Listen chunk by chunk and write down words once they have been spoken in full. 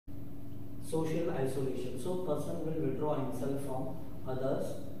social isolation. So person will withdraw himself from others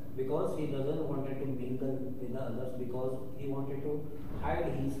because he doesn't wanted to mingle with the others, because he wanted to hide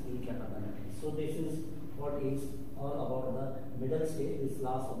his incapability. So this is what is all about the middle stage. This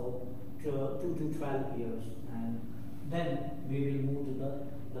lasts about 2 to 12 years, and then we will move to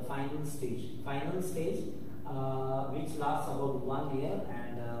the final stage. Final stage which lasts about 1 year,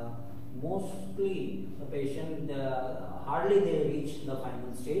 and mostly the patient hardly they reach the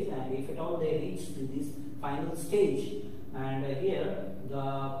final stage, and if at all they reach to this final stage, and here the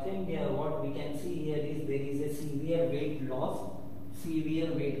thing here what we can see here is there is a severe weight loss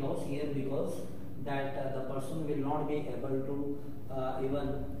here, because that the person will not be able to even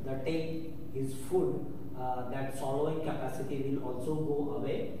take his food, that swallowing capacity will also go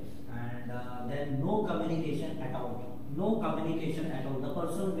away, and then no communication at all. The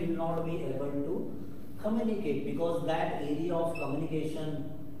person will not be able to communicate, because that area of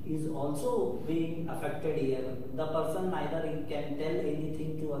communication is also being affected here. The person neither he can tell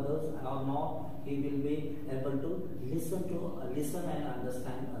anything to others, or nor he will be able to listen and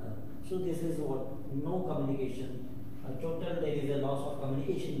understand others. So this is what, no communication. Total there is a loss of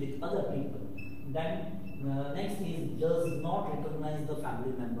communication with other people. Then next is does not recognize the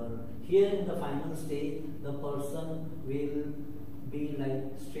family member. Here in the final stage, the person will be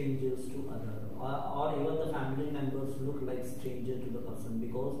like strangers to others, or even the family members look like stranger to the person,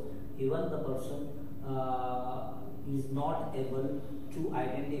 because even the person is not able to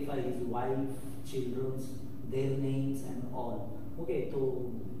identify his wife, children's, their names and all. Okay,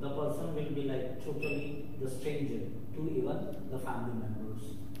 so the person will be like totally the stranger to even the family members.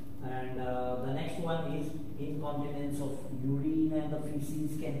 And the next one is incontinence of urine and the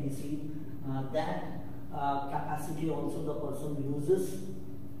feces can be seen. That capacity also the person loses.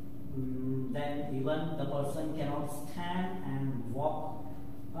 Then even the person cannot stand and walk.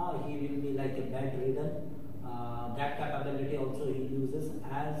 He will be like a bedridden. That capability also he loses,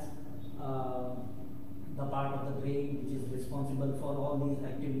 as the part of the brain which is responsible for all these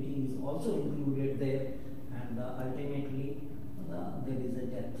activities is also included there, and ultimately there is a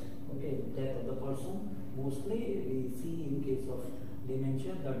death. Okay, death of the person. Mostly we see in case of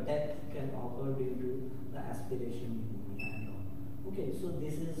dementia, the death can occur due to the aspiration pneumonia and all. Okay, so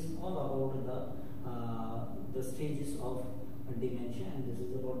this is all about the stages of dementia, and this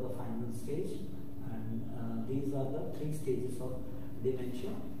is about the final stage. And these are the 3 stages of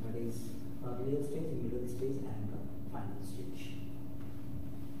dementia, that is earlier stage, middle stage and the final stage.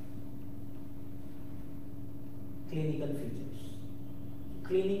 Clinical features.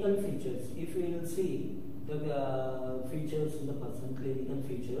 Clinical features, if we will see the features in the person, clinical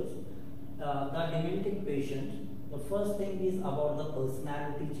features, the demented patient, the first thing is about the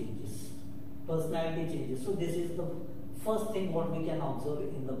personality changes. So this is the first thing what we can observe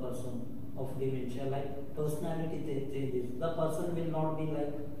in the person of dementia, like personality changes. The person will not be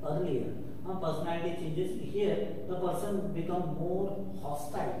like earlier. Personality changes. Here the person become more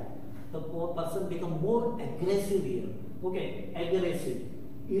hostile. The person become more aggressive here. Okay, aggressive,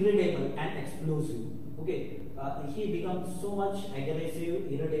 irritable and explosive. Okay, he becomes so much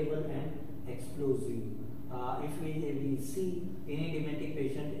aggressive, irritable and explosive. If we see any demented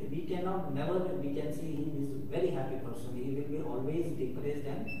patient, we can see he is a very happy person. He will be always depressed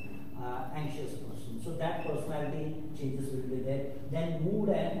and anxious person. So that personality changes will be there. Then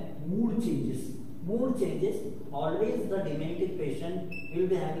mood changes. Always the demented patient will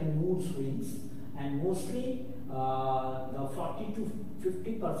be having mood swings, and mostly the 40 to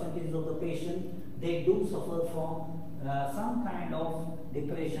 50% of the patient, they do suffer from some kind of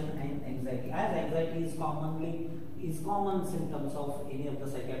depression and anxiety. As anxiety is common symptoms of any of the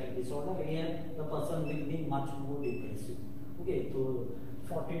psychiatric disorder, here the person will be much more depressive. Okay, so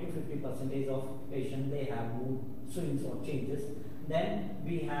 40 to 50% of patients, they have mood swings or changes. Then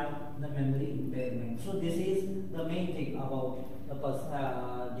we have the memory impairment. So this is the main thing about the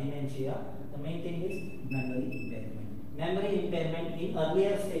dementia. The main thing is memory impairment. Memory impairment in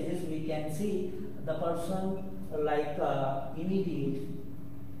earlier stages, we can see the person like immediate.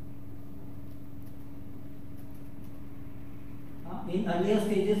 In earlier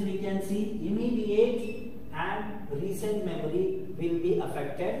stages, we can see immediate and recent memory will be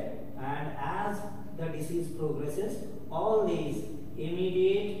affected, and as the disease progresses, all these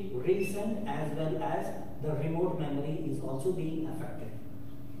immediate, recent as well as the remote memory is also being affected.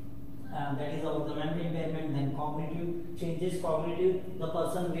 That is about the memory impairment. Then cognitive changes. Cognitive, the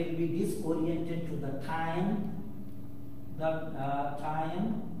person will be disoriented to the time,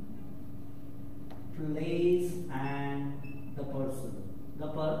 place and the person.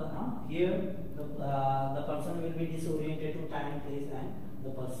 Here the person will be disoriented to time, place and the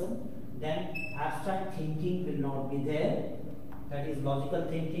person. Then abstract thinking will not be there, that is logical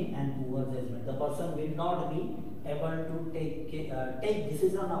thinking, and poor judgment. The person will not be able to take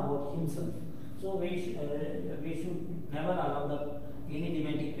decision about himself. So we should never allow any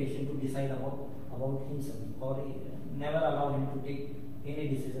dementic patient to decide about himself, or never allow him to take any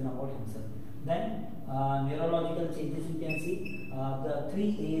decision about himself. Then neurological changes you can see, the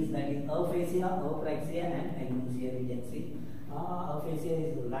 3 A's, that is aphasia, apraxia and agnosia we can see. Aphasia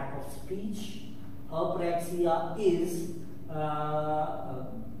is lack of speech, apraxia is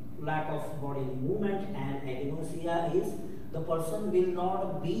lack of bodily movement, and agnosia is the person will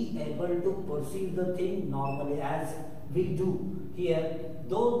not be able to perceive the thing normally as we do here,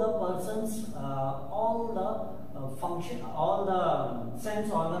 though the person's all the all the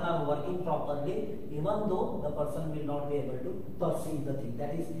sense organ are working properly, even though the person will not be able to perceive the thing,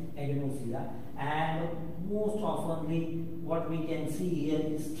 that is agnosia. And most oftenly what we can see here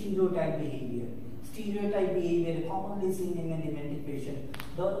is stereotype behavior. Stereotype behavior commonly seen in a dementic patient.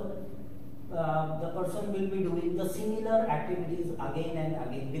 The person will be doing the similar activities again and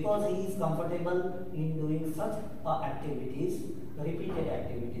again because he is comfortable in doing such activities, repeated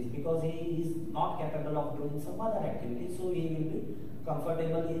activities, because he is not capable of doing some other activities, so he will be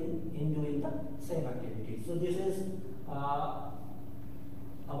comfortable in doing the same activities. So this is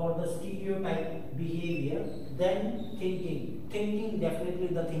about the stereotype behavior. Then thinking, definitely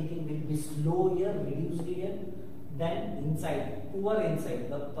the thinking will be slow here, reduced here. Then insight, poor insight.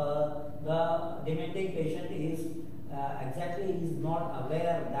 The dementing patient is is not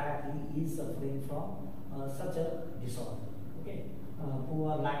aware that he is suffering from such a disorder. Okay,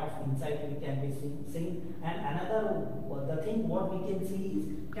 poor lack of insight we can be seen. And another the thing what we can see is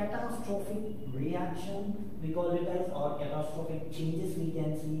catastrophic reaction, we call it as, or catastrophic changes we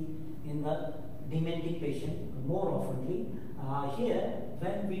can see in the dementing patient more oftenly. Here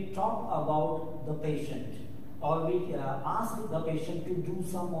when we talk about the patient, or we ask the patient to do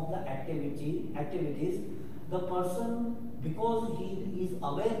some of the activities, the person, because he is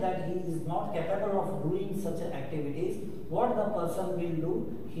aware that he is not capable of doing such activities, what the person will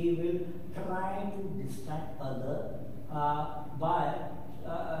do, he will try to distract other by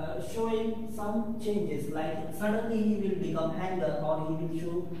showing some changes, like suddenly he will become anger, or he will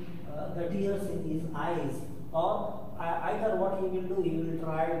show the tears in his eyes, or either what he will do, he will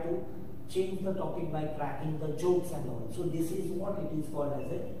try to change the topic by cracking the jokes and all. So this is what it is called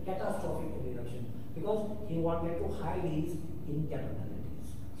as a catastrophic reduction, because he wanted to hide his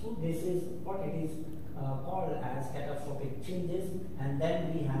incapabilities. So this is what it is called as catastrophic changes. And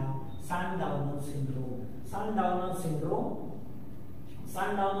then we have sundowner syndrome. Sundowner syndrome,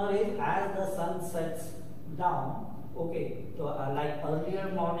 sundowner is as the sun sets down, okay, so like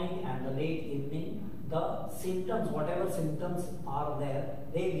earlier morning and the late evening, the symptoms, whatever symptoms are there,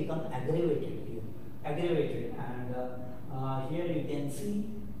 they become aggravated here. And here you can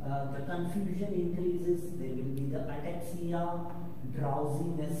see the confusion increases, there will be the ataxia,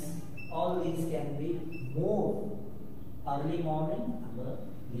 drowsiness, all these can be more early morning and the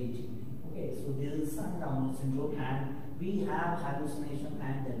late evening. Okay, so this is sundowner syndrome, and we have hallucination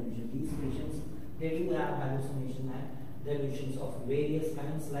and delusion. These patients, they do have hallucination and delusions of various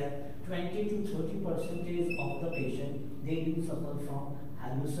kinds, like 20 to 30% of the patient, they do suffer from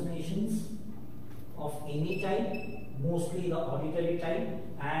hallucinations of any type, mostly the auditory type,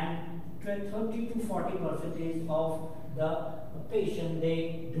 and 30 to 40% of the patient,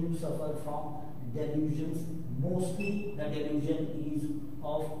 they do suffer from delusions. Mostly the delusion is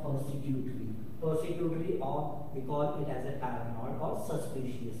of persecutory, or we call it as a paranoid or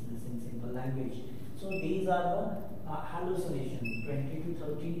suspiciousness in simple language. So these are the hallucination, 20 to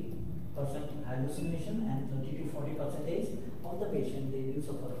 30% hallucination, and 30 to 40% of the patient, they will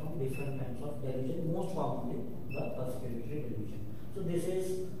suffer from different kinds of delusion, most commonly the persecutory delusion. So this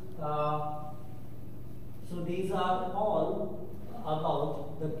is so these are all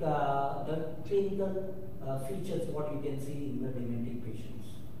about the clinical features what you can see in the dementing patients.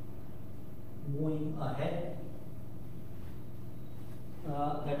 Moving ahead,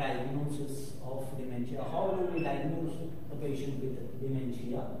 the diagnosis of dementia. How do we diagnose the patient with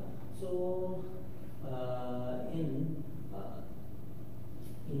dementia? So in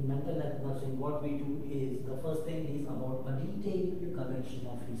mental health nursing, what we do is, the first thing is about a detailed collection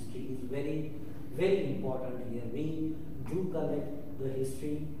of history is very, very important here. We do collect the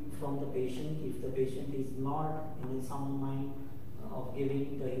history from the patient. If the patient is not in a sound mind of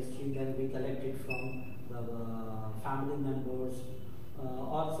giving the history, then we collect it from the family members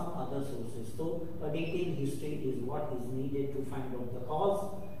or some other sources. So a detailed history is what is needed to find out the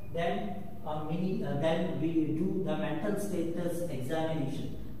cause. Then then we do the mental status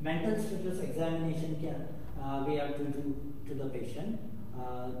examination. Mental status examination we have to do to the patient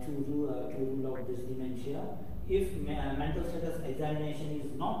to rule out this dementia. If mental status examination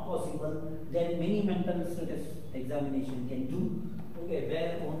is not possible, then mini mental status examination can do. Okay,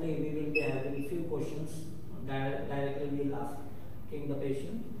 where only we will be having few questions directly we will asking the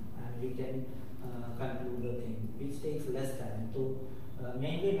patient, and we can conclude the thing, which takes less time. So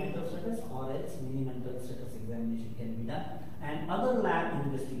mainly mental status or else mini mental status examination can be done, and other lab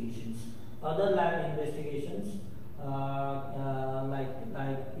investigations. Other lab investigations like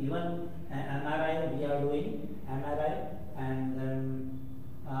even MRI we are doing MRI, and then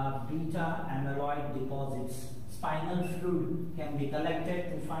beta amyloid deposits. Spinal fluid can be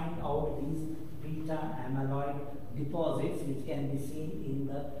collected to find out these beta amyloid deposits, which can be seen in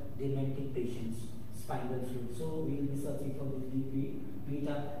the demented patients' spinal fluid. So we will be searching for these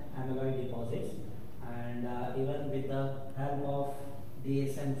beta amyloid deposits, and even with the help of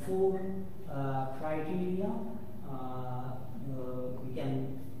DSM-4 criteria, we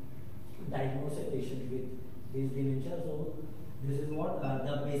can diagnose a patient with this dementia. So this is what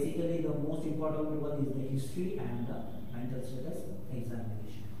basically the most important one is the history and the mental status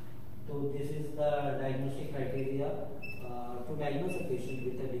examination. So this is the diagnostic criteria to diagnose a patient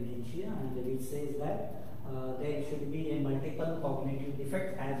with a dementia, and it says that there should be a multiple cognitive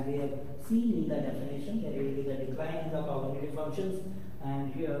defect, as we have seen in the definition. There will be the decline in the cognitive functions,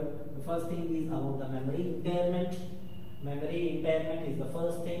 and here the first thing is about the memory impairment. Memory impairment is the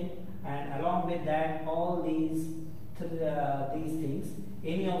first thing, and along with that, all these things,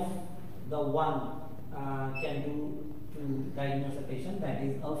 any of the one can do to diagnose a patient, that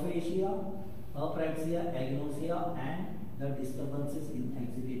is aphasia, apraxia, agnosia, and the disturbances in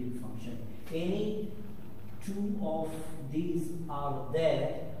executive function. Any two of these are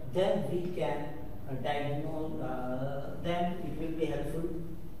there, then we can diagnose, then it will be helpful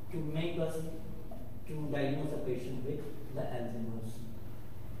to make us to diagnose a patient with the Alzheimer's.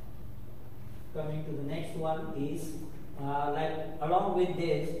 Coming to the next one is along with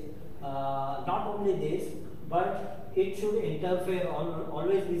this, not only this, but it should interfere,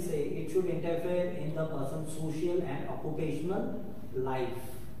 always we say, it should interfere in the person's social and occupational life.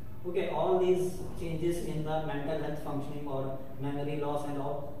 Okay, all these changes in the mental health functioning or memory loss and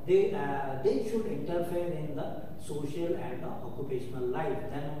all, they should interfere in the social and the occupational life.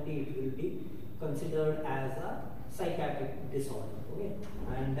 Then only it will be considered as a psychiatric disorder. Okay,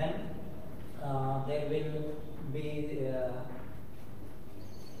 and then there will be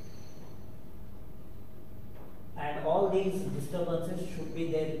and all these disturbances should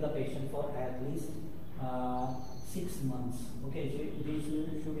be there in the patient for at least 6 months. Okay, so these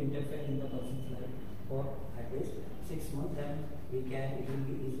should interfere in the person's life for at least 6 months. Then it will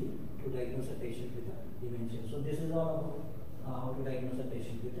be easy to diagnose a patient with a dementia. So this is all about how to diagnose a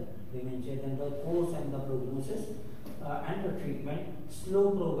patient with a dementia. Then the course and the prognosis and the treatment,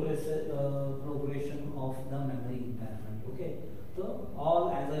 slow progression of the memory impairment. Okay, so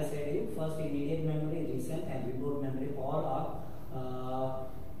all, as I said, first immediate memory, recent and remote memory,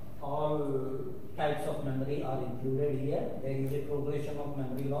 all types of memory are included here. There is a progression of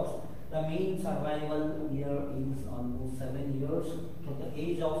memory loss. The mean survival year is almost 7 years from the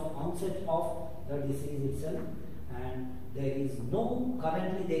age of onset of the disease itself, and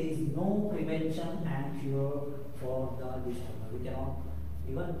currently there is no prevention and cure for the disorder. We cannot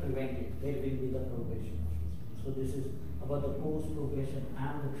even prevent it. There will be the progression. So this is about the post progression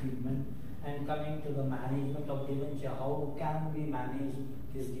and the treatment. And coming to the management of dementia, how can we manage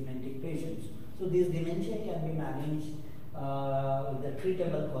these dementic patients? So this dementia can be managed with the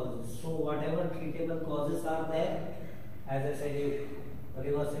treatable causes. So whatever treatable causes are there, as I said,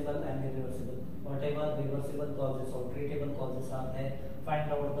 reversible and irreversible. Whatever reversible causes or treatable causes are there,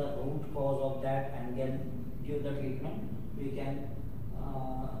 find out the root cause of that and then give the treatment. We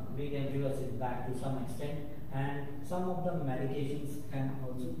can reverse it back to some extent. And some of the medications can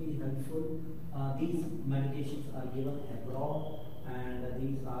also be helpful. These medications are given abroad, and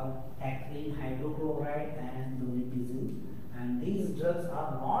these are acryl hydrochloride and donepezil. And these drugs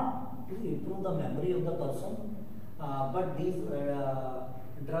are not to improve the memory of the person, but these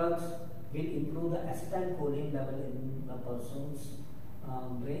drugs will improve the acetylcholine level in the person's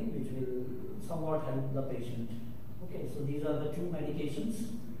brain, which will somewhat help the patient. Okay, so these are the two medications.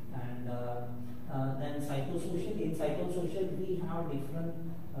 And then psychosocial. In psychosocial, we have different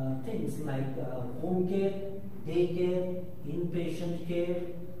things like home care, day care, inpatient care,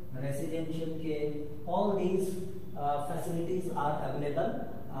 residential care. All these facilities are available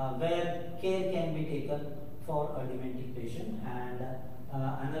where care can be taken for a dementic patient, and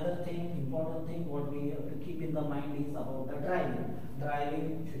Another thing, important thing, what we have to keep in the mind is about the driving.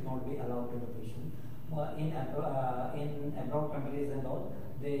 Driving should not be allowed to the patient. In abroad countries and all,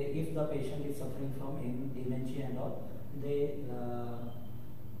 if the patient is suffering from dementia and all,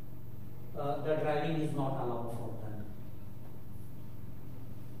 the driving is not allowed for them.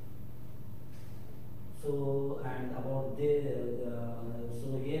 So, and about so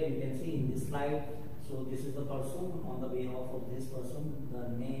here you can see in this slide. So this is the person. On the behalf of this person, the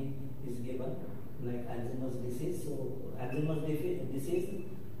name is given like Alzheimer's disease. So Alzheimer's disease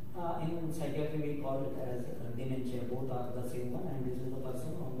in psychiatry we call it as dementia. Both are the same one, and this is the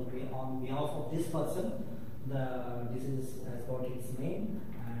person on behalf of this person. The disease has got its name,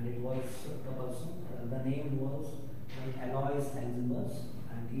 and it was the person. The name was like Alois Alzheimer's,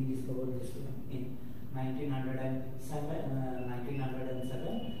 and he discovered this in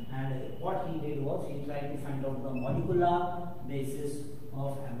 1907, and what he did was he tried to find out the molecular basis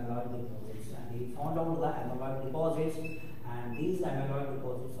of amyloid deposits, and he found out the amyloid deposits, and these amyloid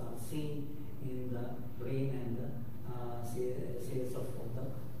deposits are seen in the brain and the cells of the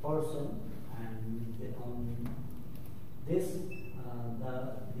person, and on this the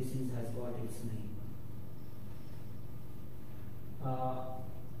disease has got its name.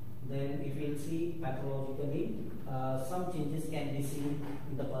 Then if you see pathologically, some changes can be seen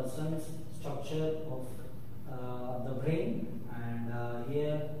in the person's structure of the brain, and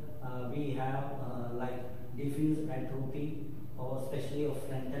here we have like diffuse atrophy, or especially of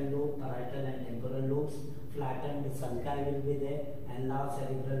frontal lobe, parietal and temporal lobes, flattened sulci will be there, and large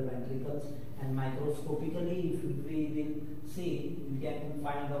cerebral ventricles, and microscopically if we will see, we can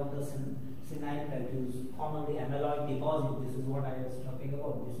find out the senile plateaus, commonly amyloid deposit. This is what I was talking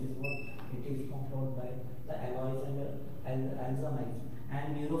about. This is what it is formed out by the Alois and Alzheimer's. And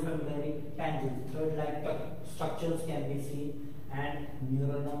neurofibrillary tangents, thread-like structures can be seen, and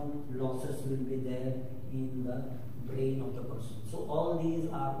neuronal losses will be there in the brain of the person. So all these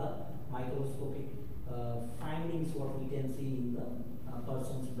are the microscopic findings what we can see in the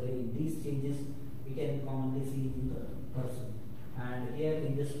person's brain. These changes we can commonly see in the person. And here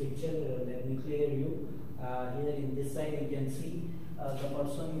in this picture, let me clear you. Here in this side, you can see the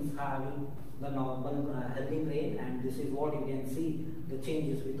person is having the normal healthy brain, and this is what you can see the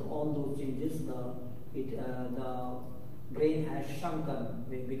changes. With all those changes, the brain has shrunken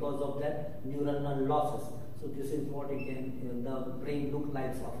because of that neuronal losses. So this is what you can the brain look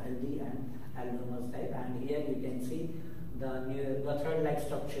like of healthy and Alzheimer's type. And here you can see the thread-like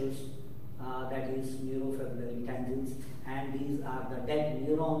structures. That is neurofibrillary tangents, and these are the dead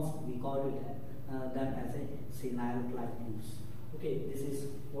neurons. We call it them as a senile plateaus. Okay, this is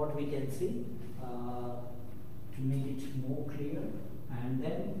what we can see to make it more clear. And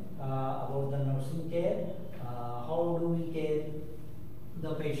then about the nursing care, how do we care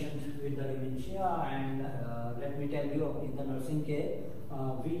the patient with the dementia? And let me tell you, in the nursing care,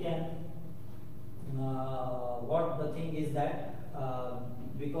 we can what the thing is that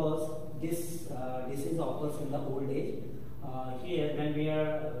because this disease occurs in the old age. Here, when we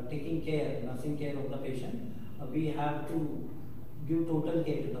are taking care, nursing care of the patient, we have to give total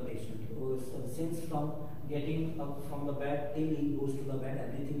care to the patient. Since from getting up from the bed till he goes to the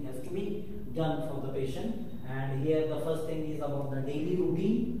bed, everything has to be done for the patient. And here, the first thing is about the daily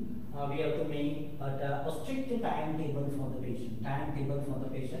routine. We have to make a strict timetable for the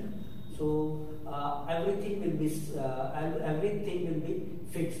patient. So everything will be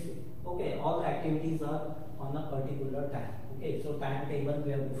fixed. Okay, all activities are on a particular time. Okay, so timetable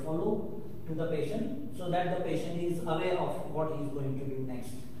we have to follow to the patient, so that the patient is aware of what he is going to do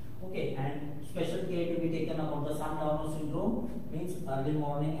next. Okay, and special care to be taken about the sundowner syndrome, means early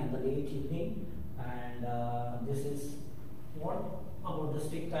morning and the late evening. And this is what about the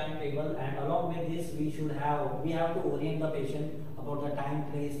strict timetable. And along with this, we have to orient the patient about the time,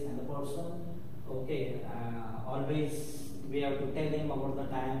 place, and the person. Okay, always we have to tell him about the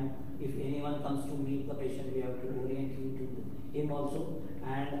time. If anyone comes to meet the patient, we have to orient him also.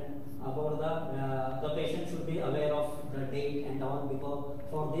 And about the patient should be aware of the date and all, because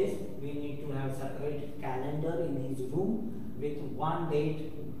for this we need to have separate calendar in his room with one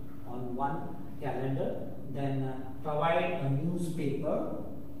date on one calendar. Then provide a newspaper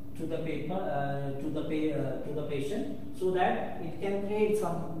to the patient, so that it can create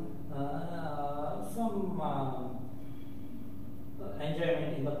some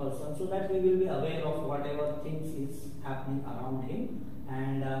enjoyment in the person, so that we will be aware of whatever things is happening around him.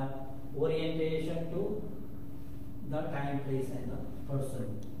 And orientation to the time, place, and the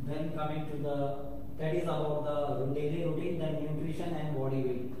person. Then coming to that is about the daily routine. Then nutrition and body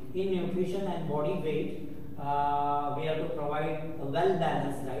weight. In nutrition and body weight, we have to provide a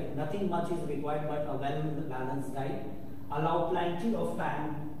well-balanced diet. Nothing much is required, but a well-balanced diet. Allow plenty of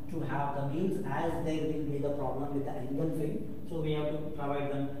time to have the meals, as there will be the problem with the engulfing. So we have to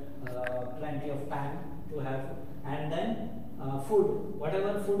provide them plenty of time to have. And then food,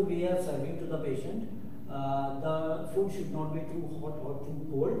 whatever food we are serving to the patient, the food should not be too hot or too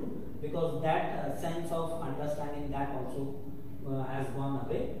cold, because that sense of understanding that also has gone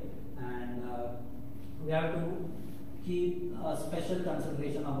away. And we have to keep special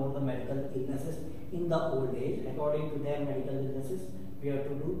consideration about the medical illnesses in the old age. According to their medical illnesses, we have to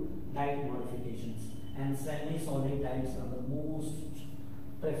do diet modifications, and semi-solid diets are the most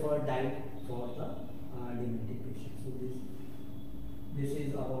preferred diet for the demented patients. So this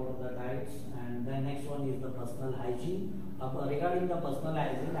is about the diets. And then next one is the personal hygiene. Regarding the personal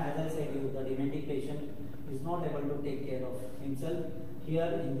hygiene, as I said, the demented patient is not able to take care of himself. Here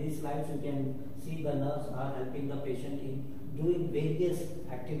in these slides you can see the nurse are helping the patient in doing various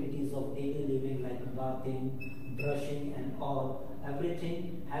activities of daily living, like bathing, brushing and all.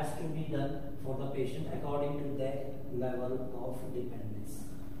 Everything has to be done for the patient according to their level of dependence.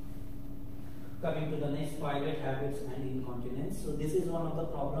 Coming to the next, toilet habits and incontinence. So this is one of the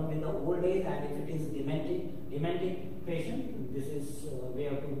problem in the old age, and if it is demented patient, this is we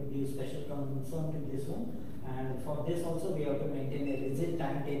have to give special concern to this one. And for this also we have to maintain a rigid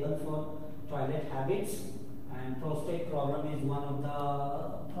timetable for toilet habits. And prostate problem is one of the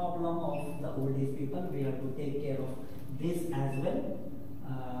problem of the old age people. We have to take care of this as well.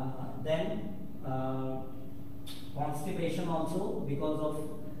 Then constipation also, because of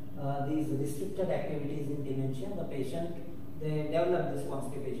these restricted activities in dementia, the patient, they develop this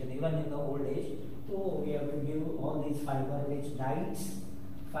constipation even in the old age. So we have to give all these fiber-rich diets.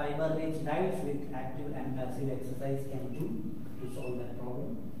 Fiber-rich diets with active and passive exercise can do to solve that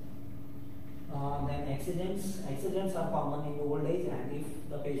problem. Then accidents are common in old age, and if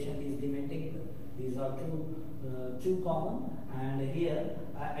the patient is demented, these are too common. And here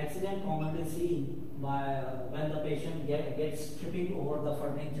accident commonly seen by when the patient gets tripping over the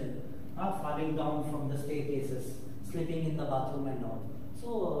furniture, falling down from the staircases, sleeping in the bathroom and all.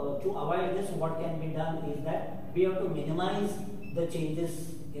 So to avoid this, what can be done is that we have to minimize the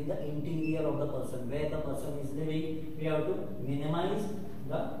changes in the interior of the person, where the person is living. We have to minimize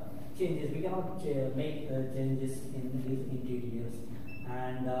the changes. We cannot make changes in his interiors.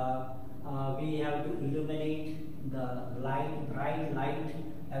 And we have to illuminate the bright light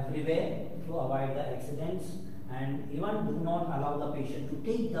everywhere to avoid the accidents. And even do not allow the patient to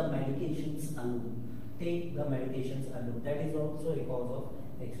take the medications alone. That is also a cause of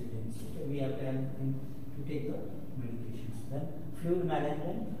accidents. So we have to take the medications. Then fluid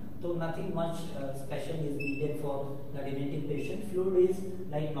management. So nothing much special is needed for the demented patient. Fluid is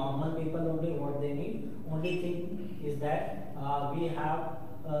like normal people only, what they need. Only thing is that we have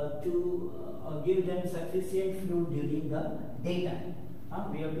to give them sufficient fluid during the daytime.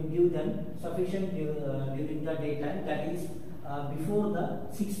 We have to give them sufficient during the daytime, that is before the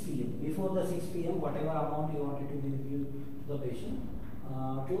 6 p.m. Before the 6 p.m. whatever amount you wanted to give to the patient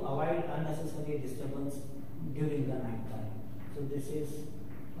to avoid unnecessary disturbance during the night time. So this is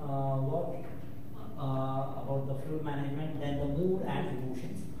what about the fluid management. Then the mood and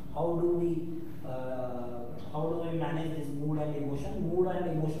emotions. How do we manage this mood and emotion? Mood and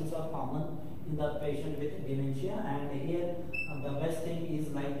emotions are common in the patient with dementia, and here the best thing is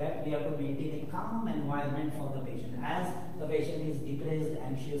like that we have to maintain a calm environment for the patient. As the patient is depressed,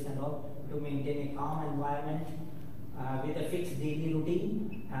 anxious and all, to maintain a calm environment with a fixed daily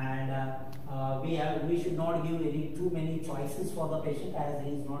routine. And we should not give too many choices for the patient, as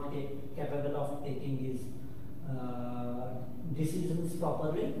he is not capable of taking his decisions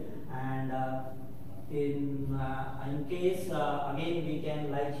properly. And in case again we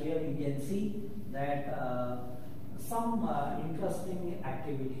can, like here you can see that some interesting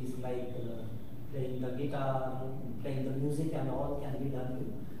activities like playing the guitar, playing the music and all can be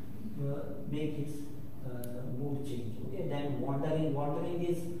done to make his mood change. Okay, then wandering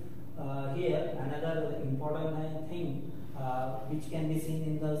is here another important thing which can be seen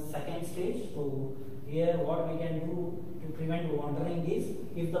in the second stage. So here what we can do to prevent wandering is,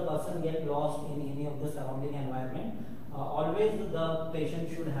 if the person gets lost in any of the surrounding environment, always the patient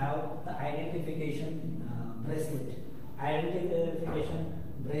should have the identification bracelet,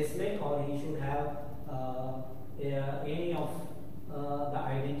 or he should have any of the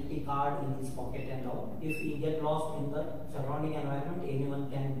identity card in his pocket and all. If he gets lost in the surrounding environment, anyone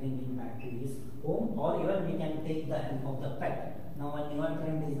can bring him back to his home, or even we can take the help of the pet. Now a newer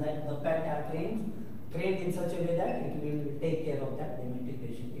trend is that the pet are trained in such a way that it will take care of that demented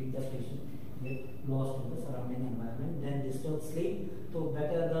patient if the patient get lost in the surrounding environment. Then disturbed sleep. So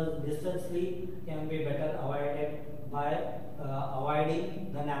better the disturbed sleep can be better avoided by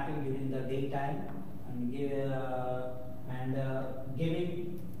avoiding the napping during the daytime and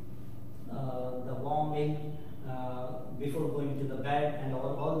giving the warming before going to the bed, and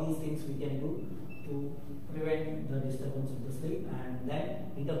all these things we can do to prevent the disturbance of the sleep. And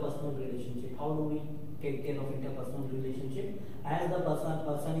then interpersonal relationship. How do we take care of interpersonal relationship? As the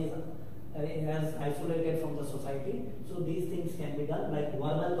person is isolated from the society, so these things can be done like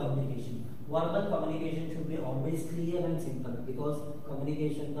verbal communication. Verbal communication should be always clear and simple, because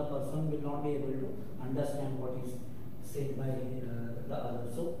communication, the person will not be able to understand what is said by the other.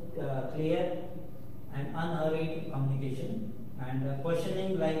 So clear and unhurried communication, and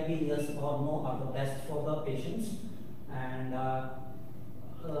questioning like be yes or no are the best for the patients. And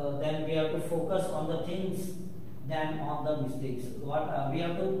then we have to focus on the things than on the mistakes. We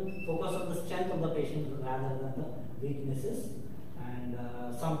have to focus on the strength of the patient rather than the weaknesses, and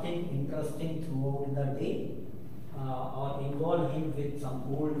something interesting throughout the day, or involve him with some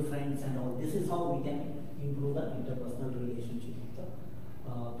old friends and all. This is how we can improve the interpersonal relationship with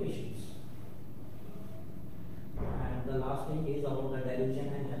the patients. And the last thing is about the delusion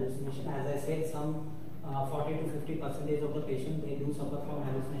and hallucination. As I said, some 40 to 50% of the patient, they do suffer from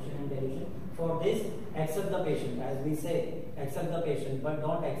hallucination and delusion. For this, accept the patient. As we say, accept the patient, but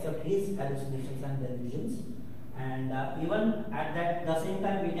don't accept his hallucinations and delusions. And even at the same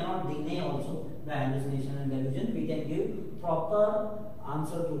time, we cannot deny also the hallucination and delusion. We can give proper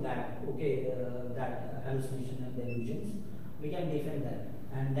answer to that. Okay, that hallucination and delusions, we can defend that.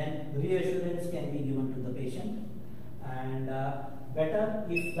 And then reassurance can be given to the patient. And better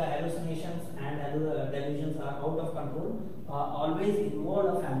if the hallucinations and delusions are out of control, always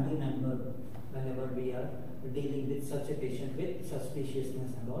involve a family member whenever we are dealing with such a patient with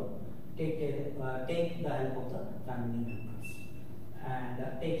suspiciousness and all. Take the help of the family members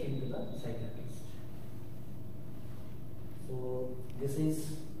and take him to the psychiatrist. So this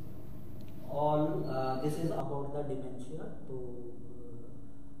is all. This is about the dementia. So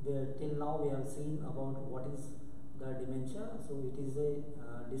till now we have seen about what is the dementia. So it is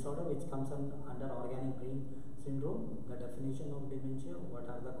a disorder which comes under organic brain syndrome. The definition of dementia, what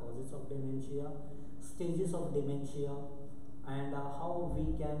are the causes of dementia, stages of dementia, and how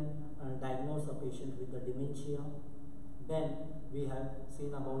we can diagnose a patient with the dementia. Then we have seen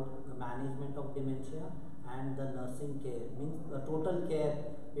about the management of dementia and the nursing care, means the total care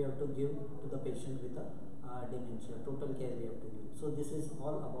we have to give to the patient with the dementia. Total care we have to give. So this is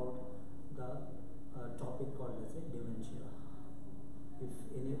all about the topic called as a dementia. If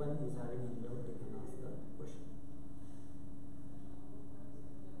anyone is having any doubt, they can ask.